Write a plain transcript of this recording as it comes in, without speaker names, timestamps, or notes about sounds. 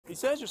He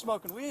says you're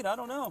smoking weed. I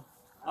don't know.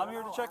 I'm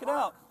here to check it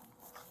out.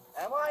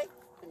 Am I?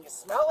 Can you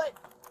smell it?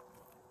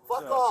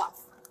 Fuck off.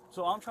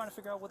 So I'm trying to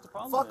figure out what the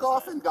problem is. Fuck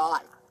off and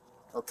die.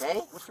 Okay?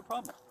 What's your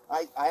problem?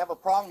 I have a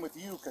problem with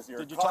you because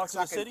you're a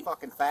cocksucking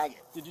fucking faggot.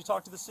 Did you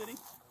talk to the city?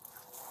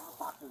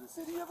 I'll talk to the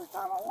city every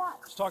time I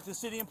want. Just talk to the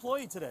city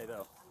employee today,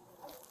 though.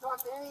 I didn't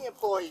talk to any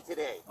employee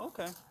today.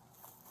 Okay.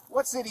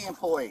 What city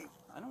employee?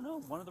 I don't know.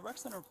 One of the rec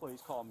center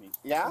employees called me.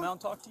 Yeah? Come out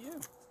and talk to you.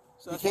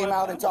 So he came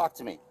out and talked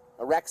to me.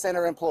 A rec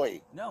center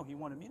employee. No, he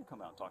wanted me to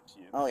come out and talk to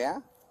you. Oh,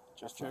 yeah?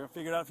 Just trying to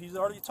figure out if he's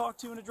already talked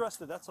to you and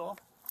addressed it, that's all.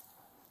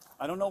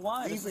 I don't know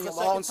why. Leave me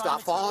alone.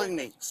 Stop following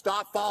me.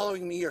 Stop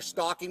following me. You're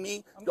stalking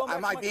me.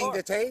 Am I being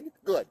detained?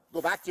 Good.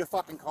 Go back to your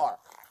fucking car.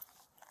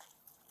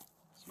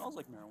 It smells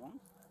like marijuana,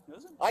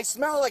 does it? I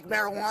smell like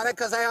marijuana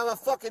because I have a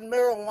fucking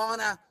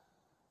marijuana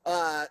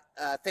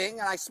thing,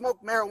 and I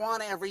smoke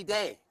marijuana every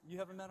day. You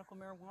have a medical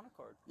marijuana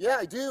card? Yeah,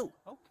 I do.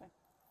 Okay.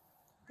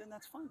 Then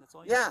that's fine. That's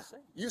all you have to say.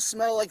 You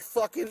smell like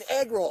fucking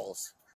egg rolls.